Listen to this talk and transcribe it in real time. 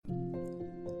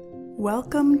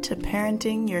Welcome to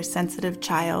Parenting Your Sensitive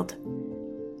Child.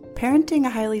 Parenting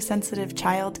a highly sensitive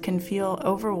child can feel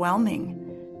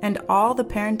overwhelming, and all the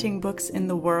parenting books in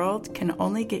the world can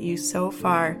only get you so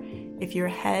far if your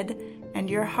head and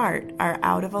your heart are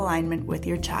out of alignment with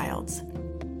your child's.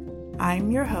 I'm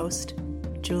your host,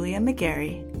 Julia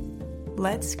McGarry.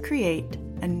 Let's create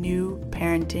a new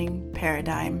parenting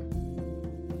paradigm.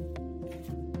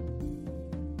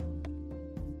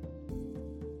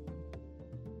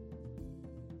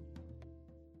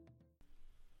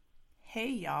 Hey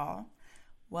y'all,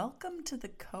 welcome to the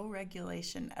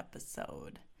co-regulation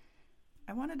episode.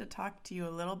 I wanted to talk to you a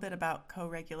little bit about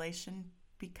co-regulation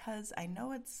because I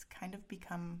know it's kind of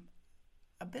become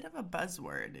a bit of a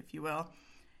buzzword, if you will,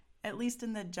 at least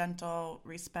in the gentle,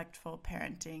 respectful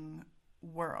parenting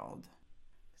world.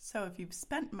 So if you've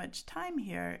spent much time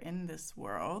here in this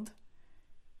world,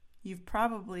 you've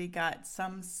probably got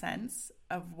some sense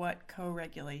of what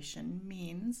co-regulation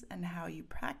means and how you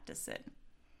practice it.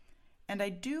 And I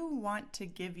do want to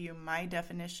give you my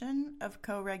definition of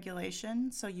co-regulation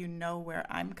so you know where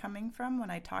I'm coming from when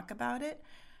I talk about it.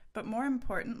 But more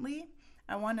importantly,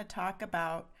 I want to talk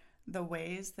about the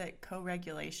ways that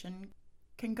co-regulation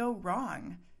can go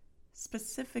wrong.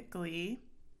 Specifically,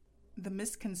 the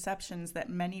misconceptions that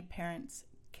many parents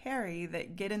carry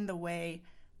that get in the way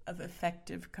of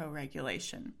effective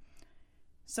co-regulation.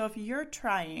 So if you're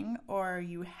trying or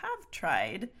you have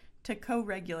tried to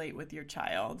co-regulate with your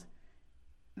child,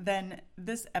 then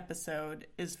this episode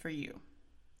is for you.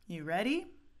 You ready?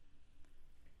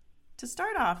 To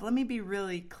start off, let me be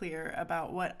really clear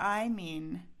about what I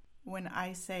mean when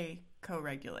I say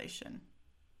co-regulation.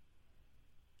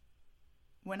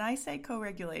 When I say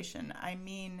co-regulation, I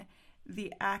mean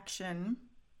the action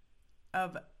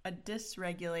of a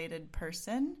dysregulated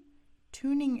person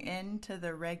tuning into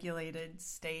the regulated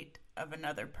state of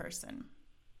another person.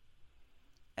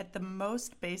 At the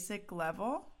most basic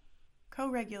level,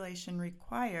 co-regulation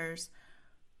requires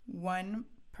one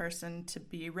person to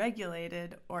be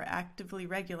regulated or actively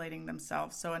regulating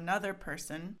themselves, so another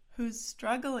person who's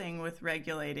struggling with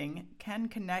regulating can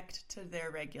connect to their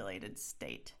regulated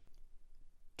state,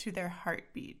 to their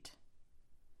heartbeat,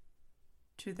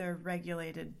 to their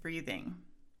regulated breathing.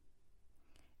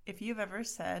 If you've ever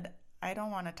said, "I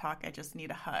don't want to talk, I just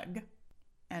need a hug,"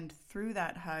 and through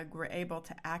that hug we're able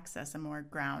to access a more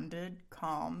grounded,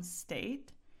 calm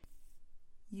state,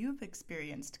 you've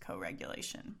experienced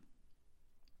co-regulation.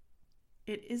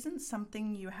 It isn't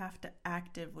something you have to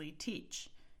actively teach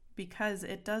because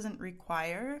it doesn't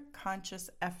require conscious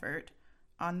effort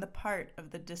on the part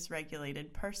of the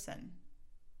dysregulated person.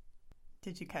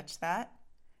 Did you catch that?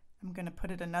 I'm going to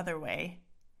put it another way.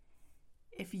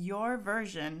 If your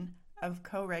version of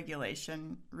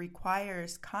co-regulation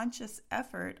requires conscious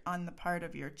effort on the part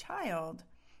of your child,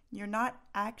 you're not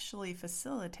actually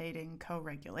facilitating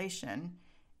co-regulation.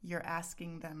 You're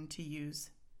asking them to use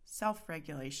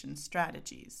self-regulation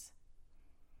strategies.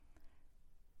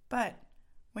 But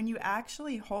when you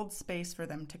actually hold space for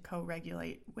them to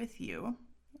co-regulate with you,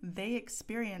 they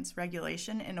experience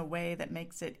regulation in a way that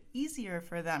makes it easier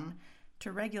for them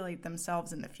to regulate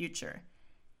themselves in the future.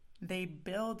 They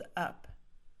build up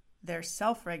their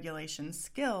self-regulation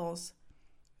skills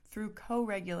through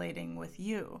co-regulating with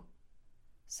you.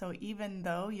 So even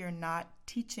though you're not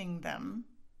teaching them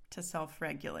to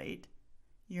self-regulate,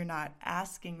 you're not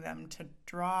asking them to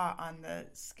draw on the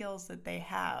skills that they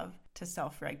have to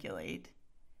self-regulate,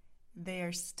 they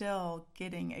are still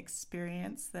getting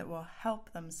experience that will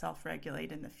help them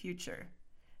self-regulate in the future.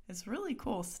 It's really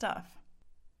cool stuff.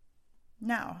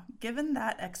 Now, given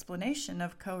that explanation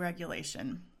of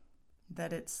co-regulation,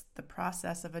 that it's the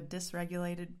process of a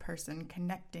dysregulated person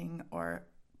connecting or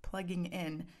plugging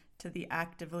in to the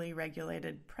actively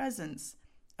regulated presence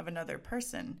of another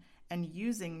person and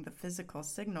using the physical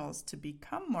signals to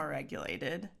become more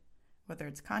regulated, whether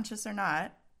it's conscious or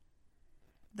not,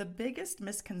 the biggest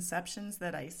misconceptions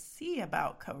that I see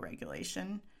about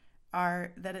co-regulation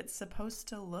are that it's supposed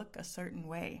to look a certain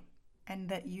way and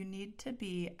that you need to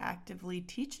be actively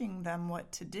teaching them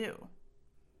what to do.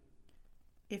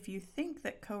 If you think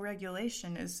that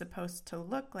co-regulation is supposed to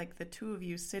look like the two of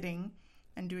you sitting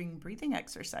and doing breathing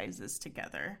exercises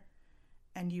together,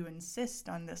 and you insist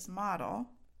on this model,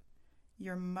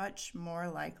 you're much more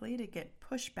likely to get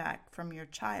pushback from your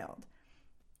child.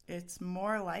 It's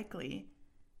more likely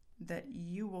that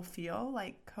you will feel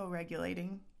like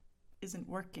co-regulating isn't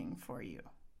working for you.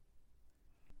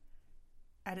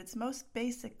 At its most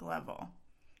basic level,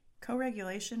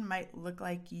 co-regulation might look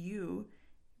like you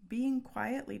being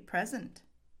quietly present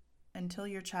until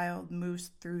your child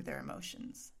moves through their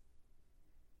emotions.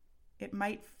 It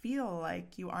might feel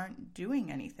like you aren't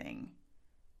doing anything,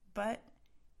 but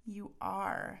you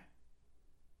are.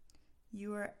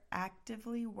 You are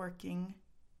actively working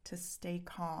to stay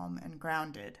calm and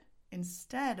grounded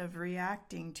instead of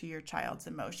reacting to your child's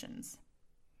emotions.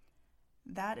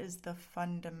 That is the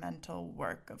fundamental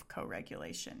work of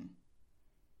co-regulation.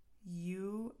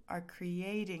 You are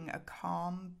creating a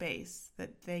calm base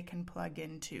that they can plug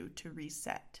into to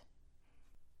reset.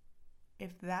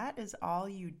 If that is all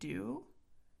you do,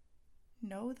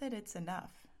 know that it's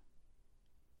enough.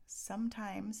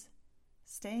 Sometimes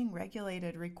staying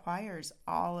regulated requires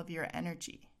all of your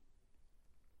energy.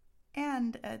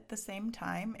 And at the same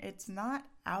time, it's not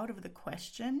out of the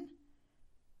question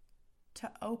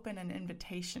to open an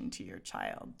invitation to your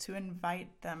child, to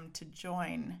invite them to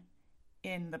join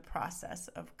in the process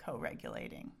of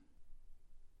co-regulating.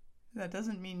 That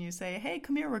doesn't mean you say, hey,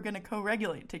 come here, we're going to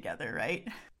co-regulate together, right?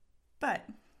 But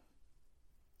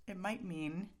it might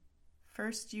mean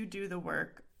first you do the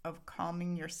work of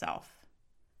calming yourself.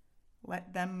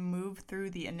 Let them move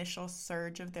through the initial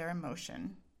surge of their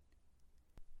emotion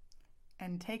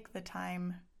and take the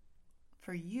time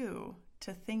for you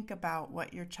to think about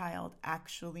what your child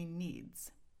actually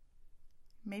needs.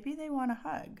 Maybe they want a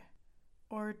hug,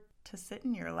 or to sit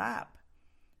in your lap,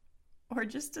 or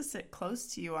just to sit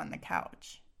close to you on the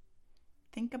couch.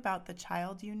 Think about the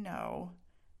child you know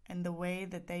and the way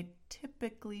that they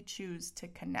typically choose to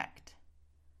connect,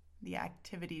 the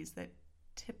activities that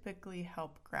typically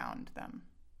help ground them.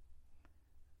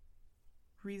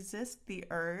 Resist the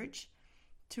urge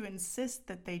to insist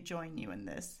that they join you in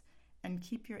this, and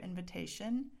keep your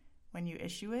invitation, when you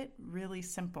issue it, really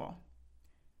simple.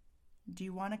 Do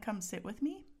you want to come sit with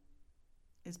me?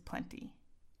 Is plenty.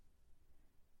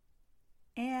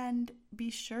 And be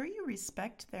sure you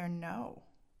respect their no.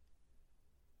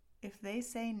 If they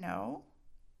say no,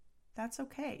 that's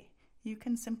okay. You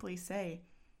can simply say,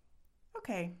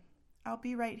 okay, I'll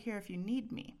be right here if you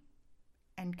need me,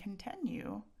 and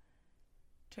continue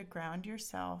to ground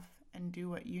yourself and do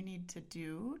what you need to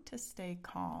do to stay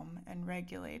calm and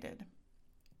regulated.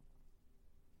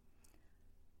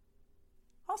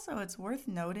 Also, it's worth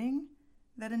noting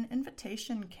that an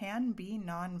invitation can be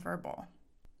nonverbal.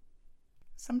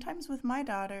 Sometimes with my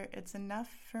daughter, it's enough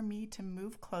for me to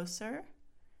move closer,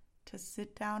 to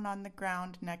sit down on the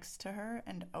ground next to her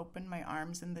and open my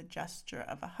arms in the gesture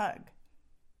of a hug.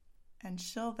 And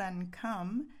she'll then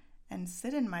come and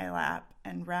sit in my lap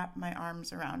and wrap my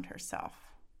arms around herself.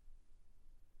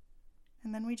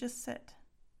 And then we just sit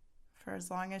for as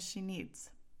long as she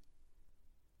needs.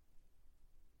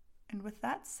 And with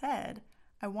that said,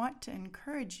 I want to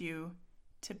encourage you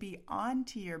to be on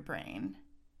to your brain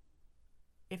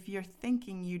if you're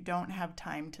thinking you don't have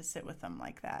time to sit with them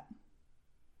like that.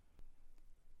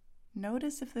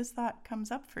 Notice if this thought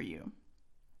comes up for you.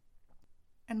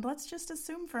 And let's just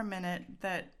assume for a minute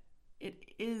that it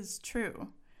is true.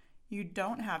 You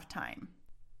don't have time.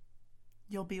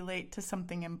 You'll be late to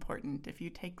something important if you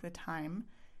take the time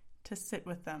to sit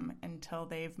with them until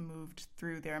they've moved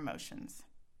through their emotions.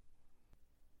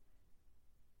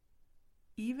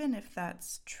 Even if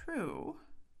that's true,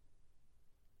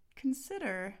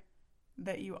 consider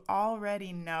that you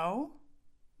already know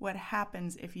what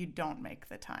happens if you don't make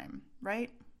the time,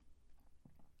 right?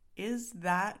 Is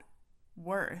that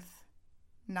worth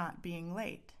not being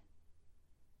late?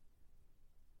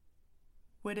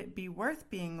 Would it be worth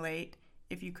being late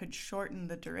if you could shorten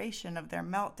the duration of their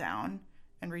meltdown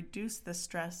and reduce the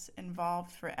stress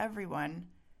involved for everyone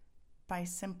by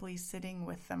simply sitting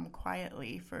with them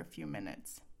quietly for a few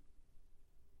minutes?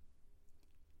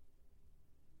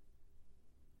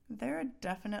 There are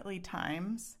definitely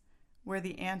times where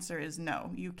the answer is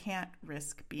no, you can't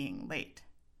risk being late.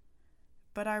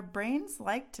 But our brains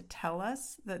like to tell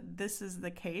us that this is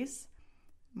the case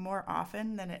more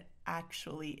often than it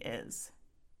actually is.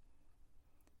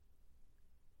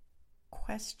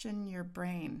 Question your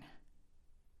brain.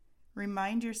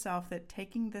 Remind yourself that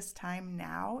taking this time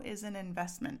now is an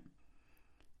investment.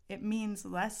 It means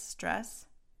less stress,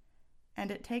 and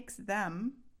it takes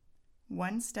them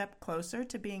one step closer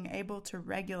to being able to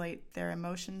regulate their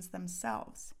emotions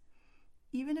themselves.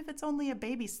 Even if it's only a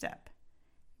baby step,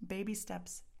 baby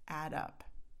steps add up.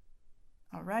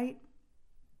 All right?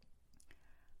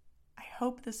 I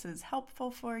hope this is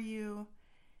helpful for you.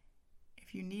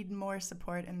 If you need more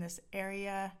support in this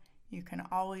area, you can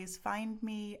always find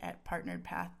me at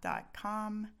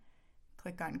partneredpath.com.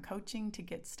 Click on coaching to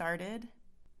get started,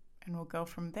 and we'll go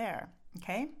from there,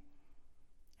 okay?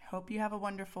 I hope you have a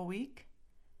wonderful week.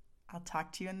 I'll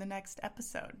talk to you in the next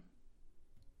episode.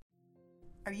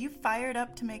 Are you fired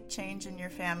up to make change in your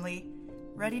family?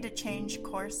 Ready to change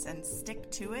course and stick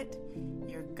to it?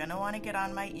 You're gonna want to get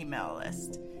on my email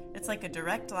list. It's like a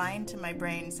direct line to my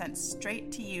brain sent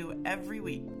straight to you every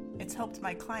week. It's helped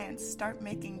my clients start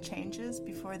making changes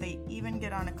before they even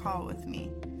get on a call with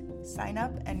me. Sign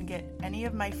up and get any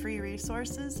of my free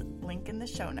resources, link in the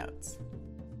show notes.